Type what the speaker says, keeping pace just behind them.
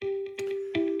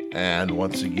And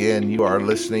once again, you are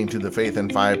listening to the Faith in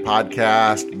 5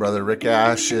 podcast. Brother Rick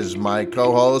Ash is my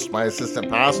co-host, my assistant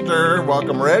pastor.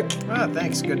 Welcome, Rick.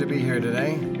 Thanks. Good to be here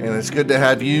today. And it's good to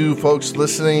have you folks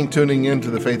listening, tuning into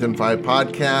the Faith in 5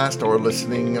 podcast or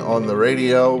listening on the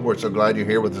radio. We're so glad you're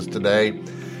here with us today.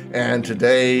 And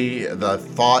today, the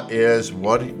thought is,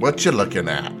 what you looking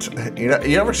at? You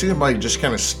ever see somebody just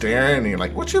kind of staring and you're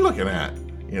like, what you looking at?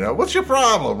 What's your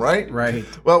problem, right? Right.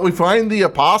 Well, we find the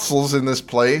apostles in this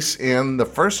place in the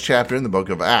first chapter in the book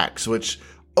of Acts, which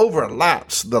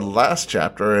overlaps the last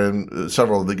chapter in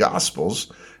several of the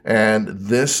Gospels. And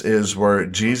this is where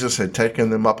Jesus had taken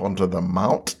them up onto the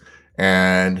mount,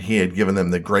 and he had given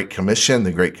them the Great Commission.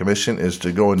 The Great Commission is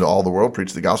to go into all the world,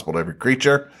 preach the gospel to every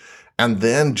creature. And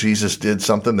then Jesus did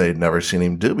something they'd never seen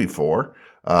him do before.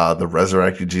 The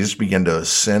resurrected Jesus began to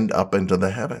ascend up into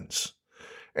the heavens.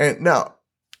 And now,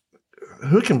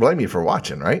 who can blame you for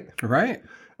watching, right? Right.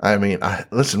 I mean,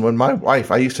 listen, when my wife,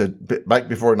 I used to, back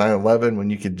before 9/11, when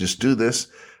you could just do this,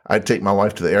 I'd take my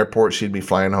wife to the airport. She'd be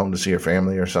flying home to see her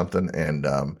family or something. And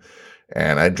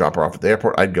I'd drop her off at the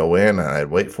airport. I'd go in and I'd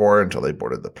wait for her until they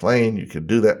boarded the plane. You could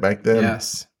do that back then.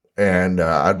 Yes. And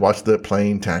I'd watch the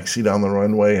plane taxi down the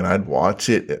runway, and I'd watch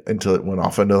it until it went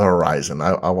off into the horizon.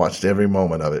 I watched every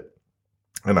moment of it,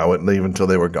 and I wouldn't leave until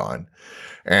they were gone.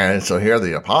 And so here are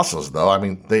the apostles, though. I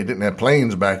mean, they didn't have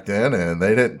planes back then,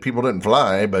 and people didn't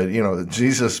fly, but,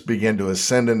 Jesus began to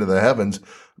ascend into the heavens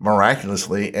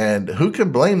miraculously, and who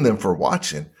can blame them for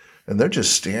watching? And they're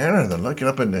just staring, and they're looking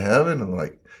up into heaven, and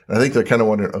I think they're kind of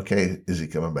wondering, okay, is he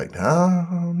coming back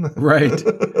down? Right.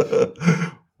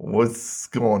 What's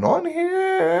going on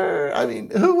here? I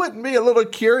mean, who wouldn't be a little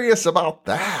curious about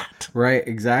that? Right,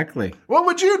 exactly. What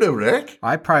would you do, Rick?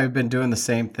 I've probably been doing the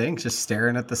same thing, just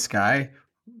staring at the sky,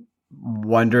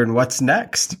 wondering what's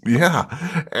next. Yeah.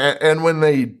 And when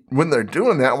they're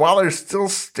doing that, while they're still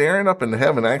staring up into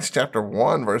heaven, Acts chapter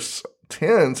 1, verse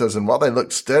 10 says, "And while they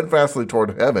looked steadfastly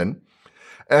toward heaven,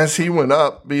 as he went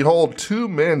up, behold, two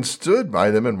men stood by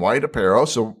them in white apparel."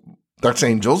 So that's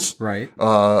angels. Right.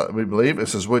 We believe. It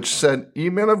says, "Which said, Ye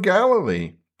men of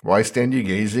Galilee, why stand ye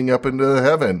gazing up into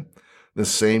heaven? The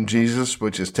same Jesus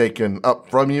which is taken up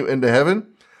from you into heaven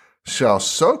shall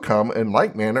so come in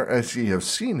like manner as ye have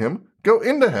seen him go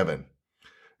into heaven."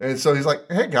 And so he's like,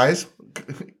 hey, guys,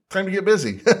 time to get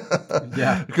busy.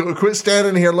 Yeah. Quit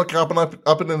standing here looking up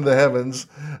and into the heavens.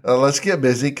 Let's get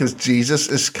busy because Jesus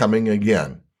is coming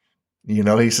again.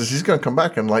 He says he's going to come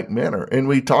back in like manner. And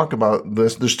we talk about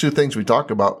this. There's two things we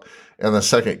talk about in the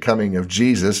second coming of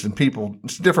Jesus. And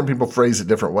different people phrase it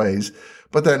different ways.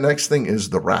 But that next thing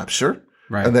is the rapture.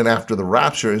 Right. And then after the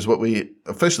rapture is what we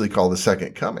officially call the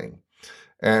second coming.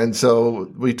 And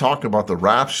so we talk about the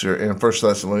rapture in 1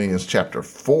 Thessalonians chapter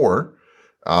 4.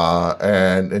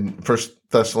 And in 1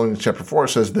 Thessalonians chapter 4 it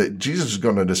says that Jesus is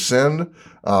going to descend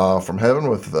from heaven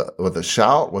with a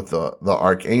shout, with the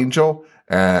archangel,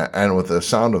 and with the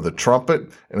sound of the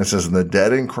trumpet. And it says, "And the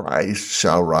dead in Christ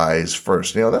shall rise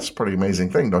first." That's a pretty amazing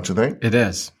thing, don't you think? It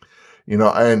is.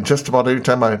 And just about every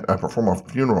time I perform a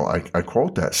funeral, I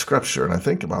quote that scripture and I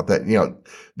think about that.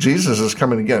 Jesus is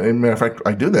coming again. And matter of fact,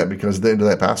 I do that because the end of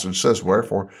that passage says,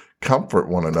 "Wherefore comfort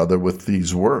one another with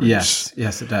these words." Yes,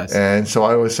 it does. And so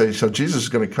I always say, so Jesus is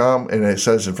going to come, and it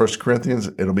says in 1 Corinthians,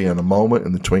 it'll be in a moment,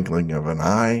 in the twinkling of an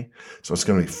eye. So it's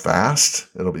going to be fast.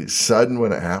 It'll be sudden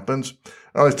when it happens.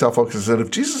 I always tell folks, I said, if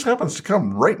Jesus happens to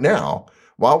come right now,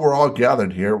 while we're all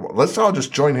gathered here, let's all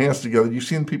just join hands together. You've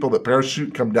seen people that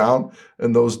parachute come down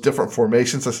in those different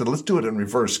formations. I said, let's do it in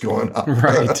reverse going up.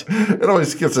 Right. It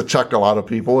always gets a chuckle out of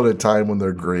people at a time when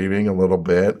they're grieving a little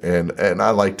bit. And I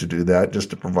like to do that just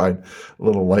to provide a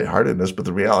little lightheartedness. But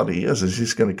the reality is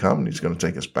he's going to come and he's going to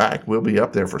take us back. We'll be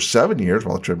up there for 7 years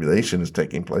while the tribulation is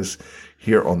taking place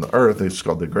here on the earth. It's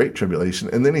called the Great Tribulation.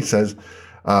 And then he says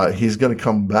he's going to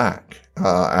come back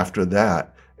after that.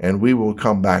 And we will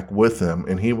come back with him,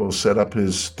 and he will set up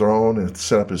his throne and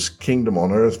set up his kingdom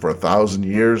on earth for 1,000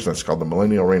 years. That's called the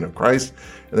millennial reign of Christ.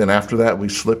 And then after that, we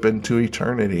slip into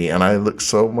eternity. And I look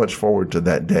so much forward to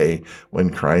that day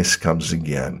when Christ comes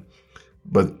again.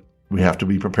 But we have to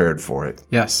be prepared for it.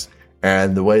 Yes.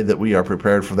 And the way that we are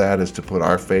prepared for that is to put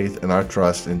our faith and our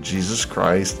trust in Jesus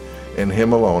Christ and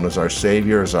him alone as our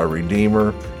Savior, as our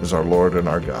Redeemer, as our Lord and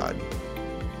our God.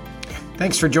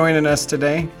 Thanks for joining us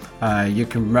today. You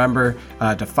can remember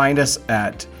to find us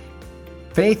at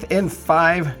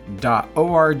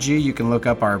faithin5.org. You can look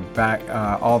up our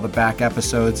all the back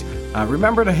episodes.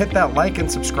 Remember to hit that like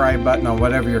and subscribe button on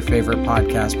whatever your favorite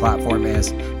podcast platform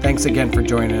is. Thanks again for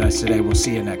joining us today. We'll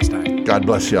see you next time. God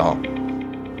bless y'all.